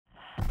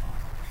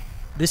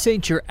This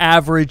ain't your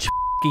average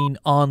f***ing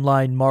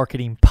online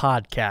marketing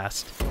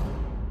podcast.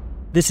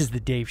 This is the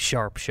Dave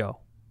Sharp Show.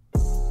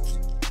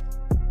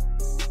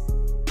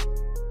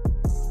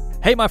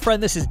 Hey, my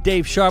friend, this is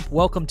Dave Sharp.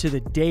 Welcome to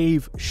the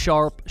Dave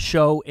Sharp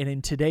Show. And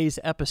in today's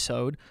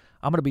episode,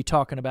 I'm going to be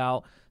talking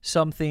about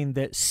something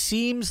that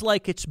seems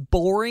like it's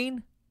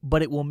boring,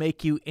 but it will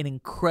make you an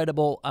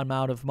incredible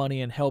amount of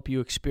money and help you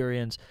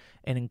experience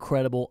an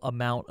incredible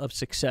amount of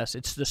success.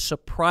 It's the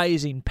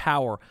surprising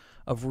power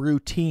of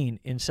routine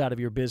inside of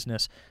your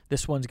business.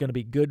 This one's going to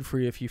be good for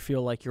you if you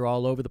feel like you're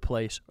all over the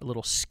place, a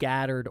little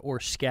scattered or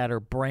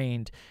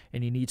scatterbrained,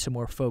 and you need some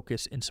more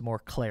focus and some more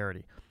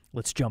clarity.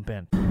 Let's jump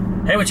in.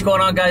 Hey, what's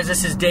going on, guys?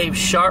 This is Dave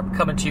Sharp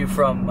coming to you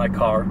from my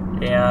car,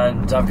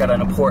 and I've got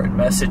an important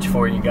message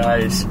for you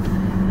guys.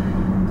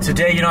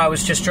 Today, I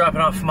was just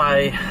dropping off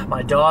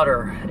my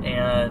daughter,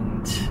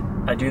 and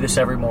I do this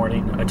every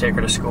morning. I take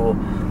her to school,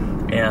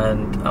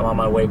 and I'm on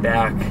my way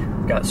back.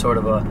 Got sort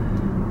of a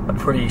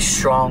pretty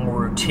strong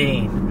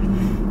routine,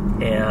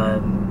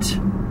 and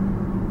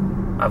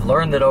I've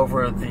learned that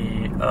over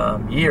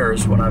the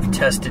years, when I've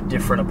tested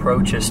different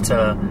approaches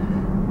to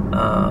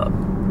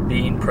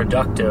being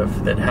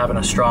productive, that having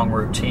a strong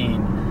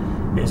routine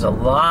is a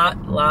lot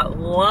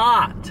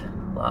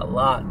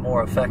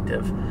more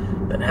effective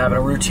than having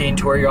a routine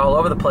to where you're all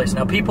over the place.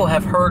 Now, people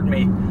have heard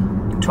me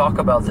talk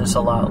about this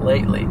a lot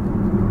lately,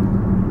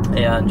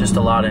 and just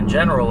a lot in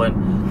general,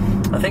 and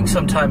I think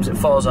sometimes it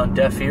falls on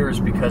deaf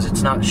ears because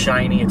it's not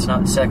shiny, it's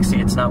not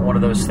sexy, it's not one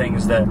of those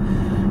things that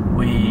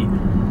we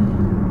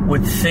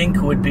would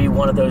think would be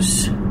one of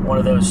those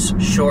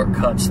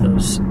shortcuts,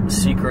 those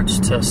secrets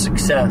to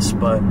success,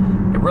 but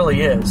it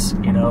really is.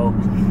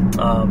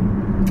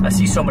 I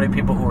see so many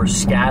people who are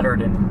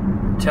scattered,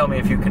 and tell me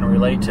if you can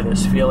relate to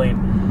this, feeling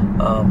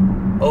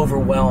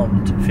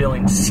overwhelmed,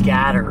 feeling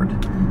scattered.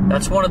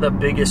 That's one of the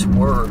biggest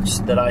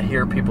words that I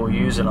hear people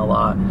using a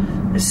lot,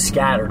 is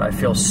scattered. I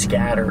feel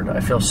scattered.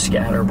 I feel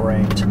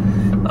scatterbrained.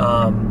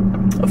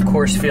 Of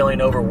course,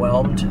 feeling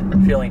overwhelmed,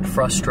 feeling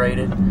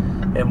frustrated.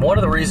 And one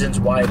of the reasons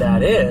why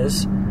that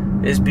is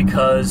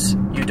because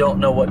you don't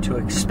know what to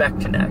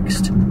expect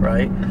next,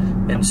 right?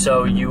 And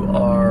so you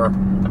are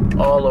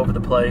all over the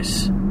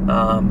place.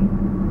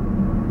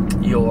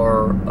 You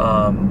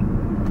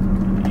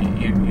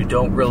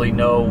don't really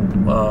know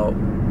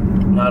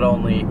not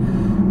only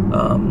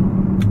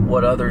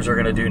what others are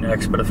going to do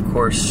next, but of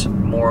course,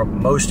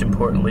 most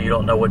importantly, you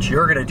don't know what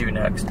you're going to do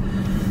next.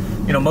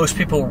 Most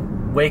people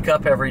wake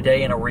up every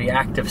day in a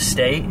reactive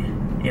state.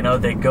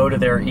 They go to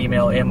their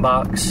email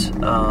inbox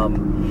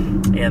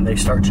and they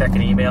start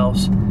checking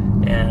emails,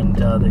 and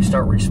they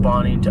start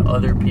responding to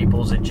other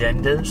people's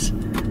agendas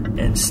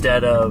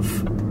instead of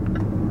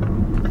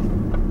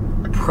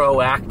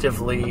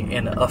proactively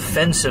and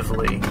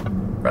offensively,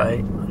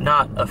 right?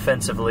 Not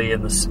offensively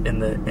in the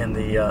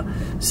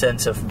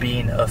sense of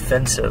being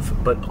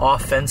offensive, but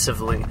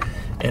offensively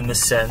in the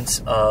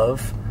sense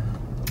of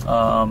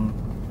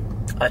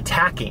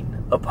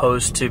attacking,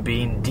 opposed to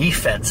being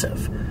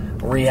defensive,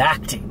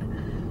 reacting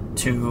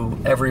to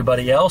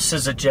everybody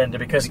else's agenda.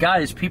 Because,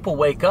 guys, people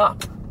wake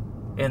up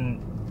in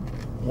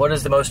what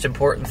is the most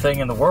important thing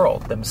in the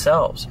world?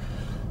 Themselves.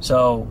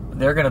 So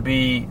they're going to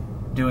be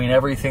doing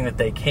everything that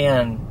they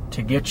can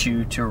to get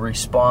you to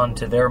respond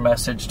to their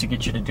message, to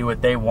get you to do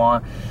what they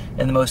want.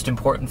 And the most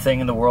important thing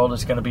in the world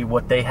is going to be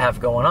what they have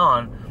going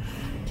on.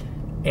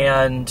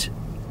 And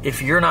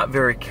if you're not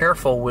very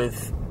careful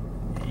with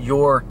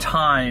your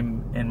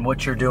time and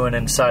what you're doing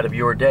inside of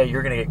your day,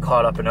 you're going to get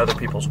caught up in other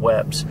people's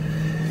webs.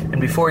 And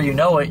before you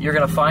know it, you're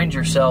going to find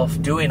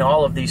yourself doing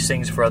all of these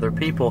things for other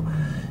people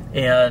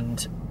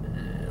and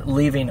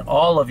leaving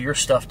all of your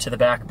stuff to the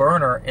back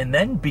burner, and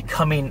then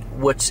becoming,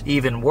 what's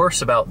even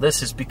worse about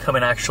this is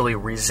becoming actually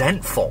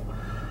resentful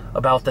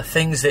about the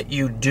things that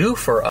you do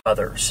for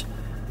others,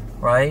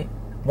 right?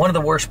 One of the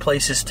worst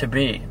places to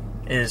be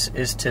is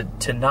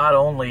to not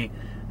only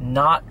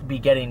not be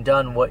getting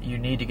done what you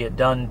need to get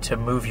done to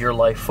move your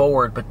life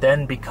forward, but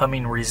then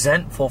becoming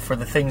resentful for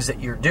the things that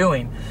you're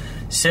doing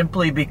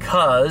simply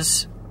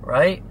because,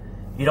 right,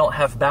 you don't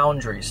have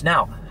boundaries.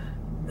 Now,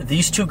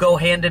 these two go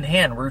hand in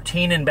hand,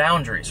 routine and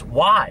boundaries.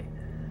 Why?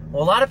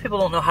 Well, a lot of people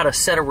don't know how to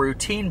set a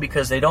routine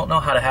because they don't know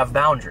how to have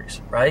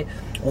boundaries, right?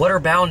 What are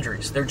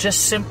boundaries? They're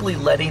just simply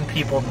letting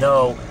people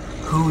know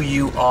who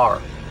you are.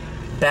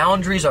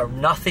 Boundaries are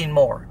nothing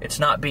more. It's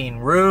not being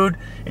rude.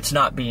 It's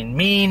not being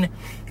mean.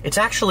 It's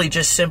actually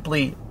just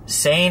simply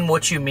saying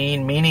what you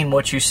mean, meaning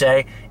what you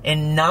say,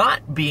 and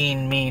not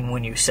being mean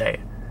when you say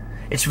it.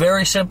 It's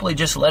very simply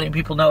just letting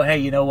people know, hey,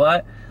 you know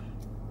what?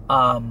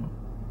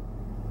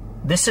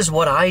 This is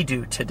what I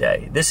do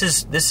today. This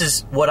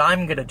is what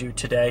I'm going to do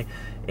today.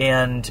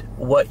 And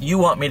what you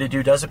want me to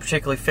do doesn't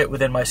particularly fit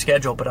within my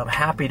schedule, but I'm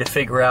happy to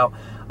figure out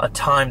a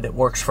time that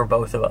works for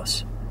both of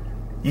us.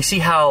 You see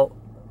how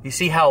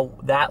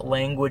that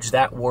language,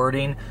 that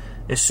wording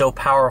is so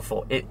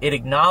powerful. It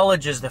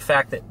acknowledges the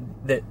fact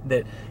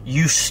that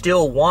you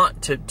still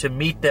want to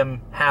meet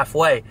them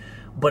halfway,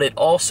 but it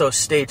also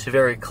states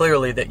very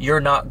clearly that you're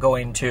not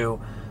going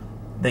to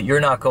that you're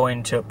not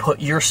going to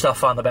put your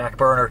stuff on the back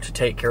burner to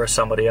take care of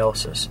somebody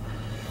else's.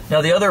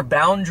 Now, the other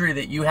boundary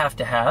that you have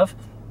to have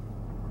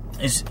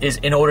is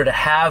in order to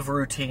have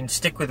routines,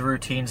 stick with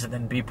routines, and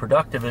then be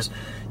productive, is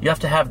you have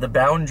to have the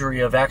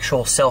boundary of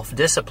actual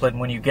self-discipline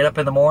when you get up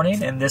in the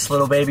morning, and this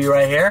little baby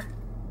right here,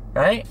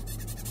 right,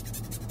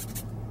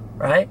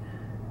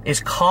 is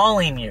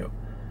calling you,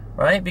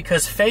 right?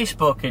 Because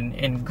Facebook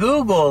and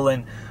Google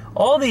and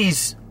all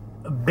these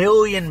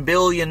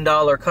billion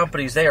dollar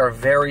companies, they are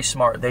very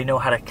smart. They know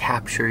how to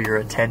capture your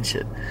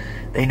attention.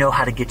 They know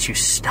how to get you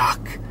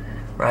stuck,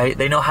 right?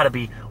 They know how to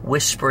be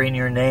whispering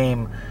your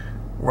name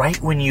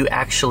right when you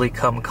actually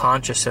come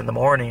conscious in the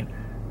morning.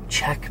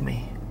 Check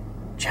me.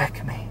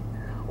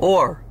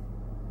 Or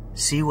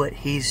see what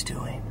he's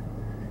doing.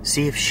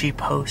 See if she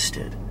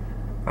posted,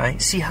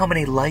 right? See how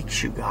many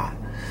likes you got.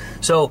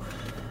 So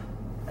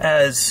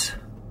as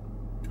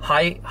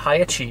high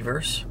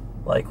achievers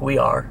like we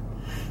are,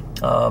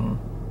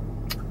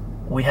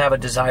 we have a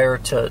desire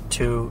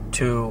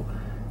to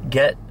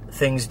get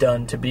things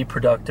done, to be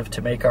productive,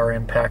 to make our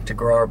impact, to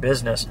grow our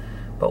business.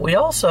 But we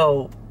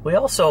also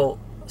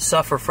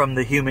suffer from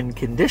the human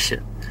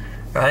condition,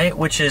 right?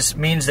 Which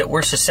means that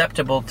we're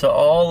susceptible to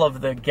all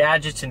of the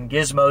gadgets and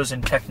gizmos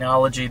and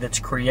technology that's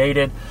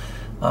created,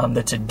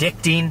 that's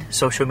addicting.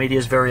 Social media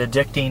is very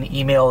addicting.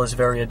 Email is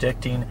very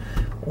addicting.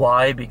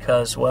 Why?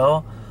 Because,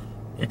 well,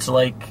 it's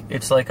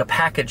like a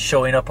package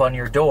showing up on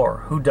your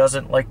door. Who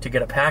doesn't like to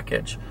get a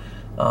package?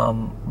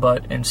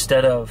 But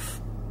instead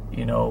of,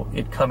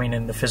 it coming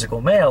in the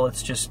physical mail,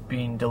 it's just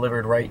being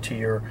delivered right to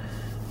your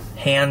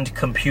hand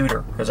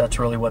computer, because that's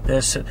really what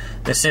this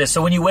is.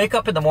 So when you wake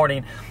up in the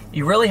morning,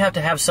 you really have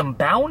to have some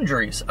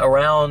boundaries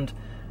around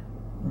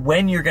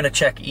when you're going to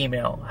check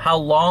email, how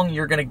long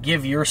you're going to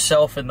give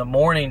yourself in the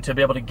morning to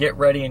be able to get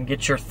ready and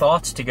get your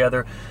thoughts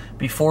together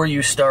before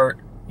you start,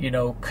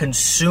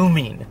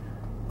 consuming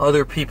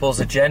other people's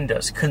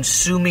agendas,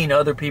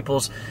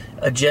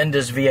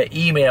 via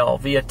email,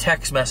 via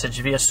text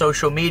message, via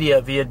social media,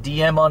 via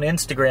DM on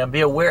Instagram,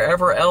 via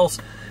wherever else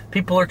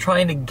people are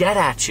trying to get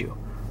at you,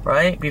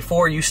 right?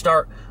 Before you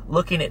start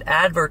looking at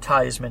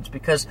advertisements,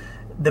 because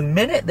the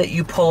minute that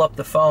you pull up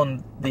the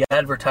phone, the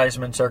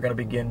advertisements are going to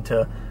begin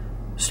to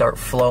start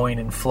flowing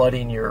and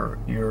flooding your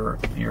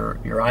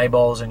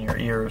eyeballs and your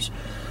ears.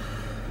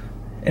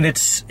 And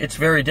it's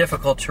very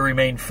difficult to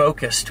remain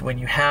focused when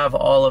you have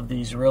all of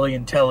these really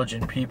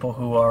intelligent people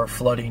who are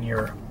flooding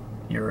your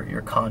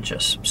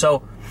conscious.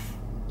 So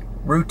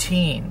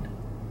routine,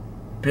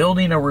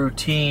 building a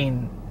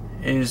routine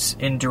is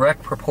in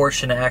direct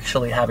proportion to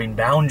actually having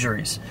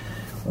boundaries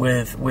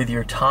with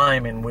your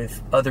time and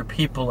with other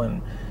people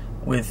and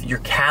with your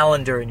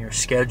calendar and your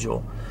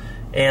schedule.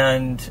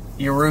 And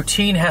your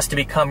routine has to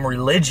become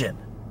religion.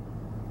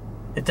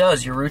 It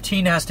does. Your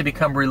routine has to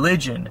become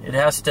religion. It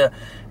has to,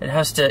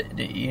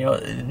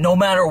 no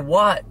matter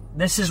what,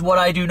 this is what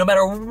I do. No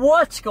matter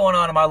what's going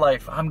on in my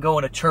life, I'm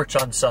going to church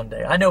on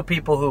Sunday. I know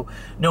people who,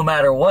 no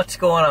matter what's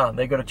going on,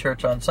 they go to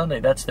church on Sunday.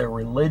 That's their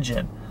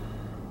religion.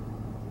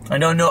 I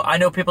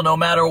know people, no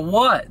matter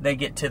what, they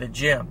get to the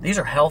gym. These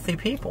are healthy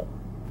people,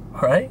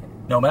 right?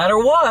 No matter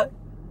what,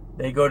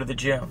 they go to the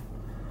gym,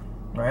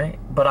 right?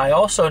 But I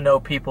also know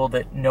people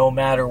that no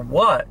matter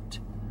what,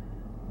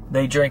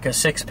 they drink a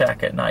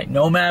 6-pack at night.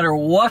 No matter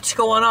what's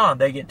going on,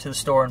 they get to the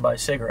store and buy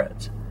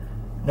cigarettes.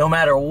 No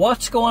matter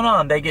what's going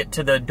on, they get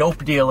to the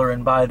dope dealer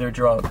and buy their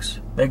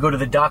drugs. They go to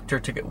the doctor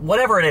to get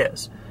whatever it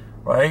is,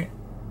 right?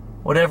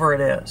 Whatever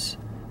it is.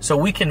 So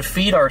we can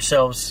feed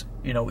ourselves,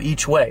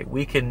 each way.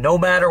 We can, no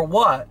matter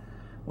what,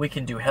 we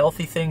can do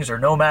healthy things, or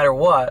no matter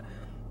what,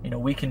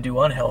 we can do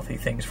unhealthy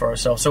things for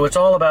ourselves. So it's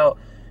all about,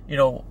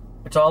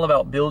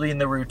 building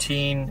the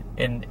routine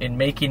and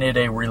making it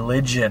a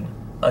religion.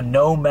 A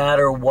no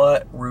matter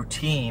what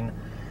routine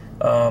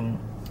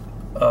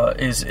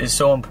is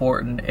so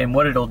important, and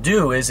what it'll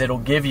do is it'll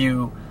give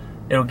you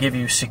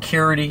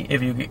security,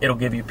 it'll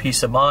give you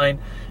peace of mind,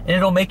 and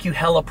it'll make you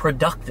hella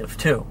productive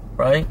too,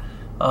 right?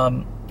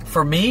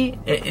 For me,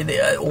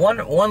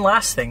 one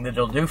last thing that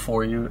it'll do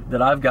for you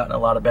that I've gotten a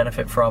lot of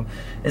benefit from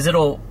is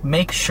it'll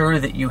make sure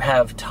that you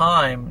have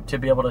time to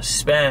be able to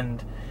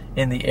spend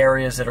in the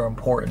areas that are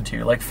important to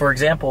you. Like, for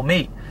example,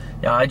 me.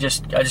 I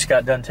just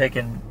got done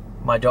taking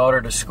my daughter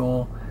to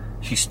school.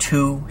 She's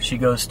 2. She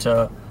goes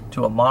to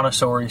a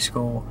Montessori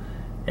school,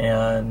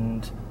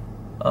 and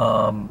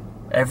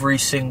every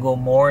single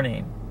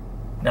morning,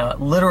 now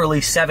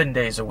literally 7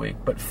 days a week,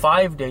 but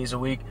 5 days a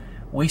week,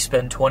 we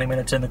spend 20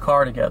 minutes in the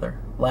car together,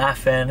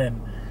 laughing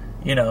and,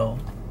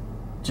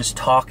 just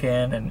talking,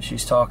 and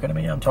she's talking to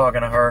me, I'm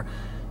talking to her,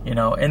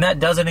 and that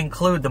doesn't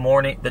include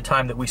the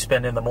time that we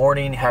spend in the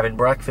morning having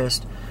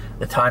breakfast,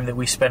 the time that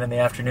we spend in the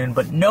afternoon.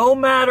 But no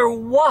matter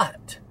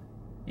what,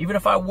 even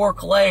if I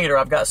work late or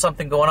I've got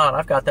something going on,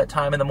 I've got that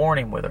time in the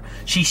morning with her.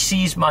 She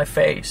sees my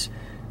face.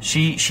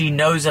 She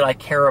knows that I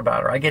care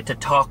about her. I get to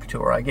talk to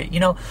her.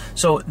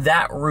 So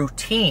that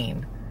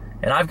routine,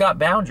 and I've got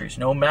boundaries.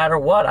 No matter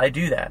what, I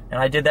do that. And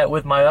I did that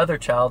with my other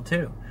child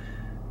too,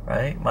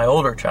 right? My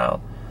older child.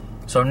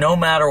 So no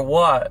matter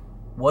what,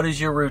 What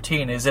is your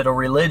routine? Is it a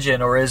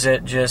religion, or is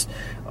it just,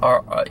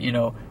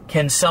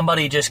 can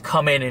somebody just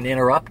come in and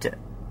interrupt it?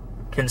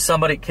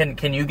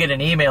 Can you get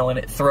an email and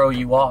it throw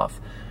you off,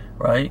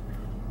 right?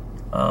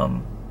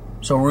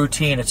 So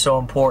routine, it's so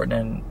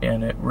important,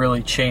 and it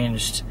really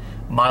changed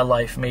my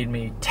life, made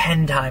me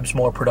 10 times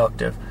more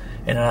productive.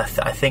 And I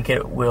think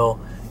it will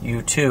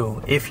you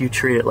too, if you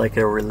treat it like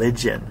a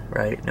religion,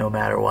 right? No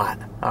matter what.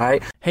 All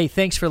right. Hey,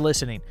 thanks for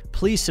listening.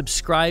 Please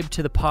subscribe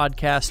to the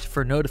podcast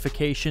for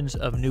notifications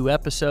of new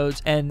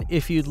episodes. And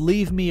if you'd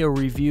leave me a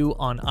review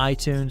on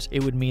iTunes,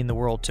 it would mean the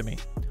world to me.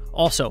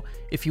 Also,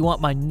 if you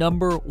want my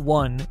number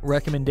one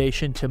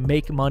recommendation to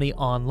make money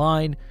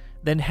online,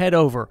 then head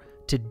over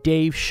to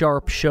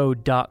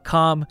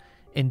DaveSharpShow.com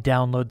and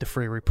download the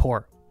free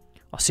report.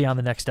 I'll see you on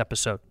the next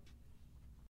episode.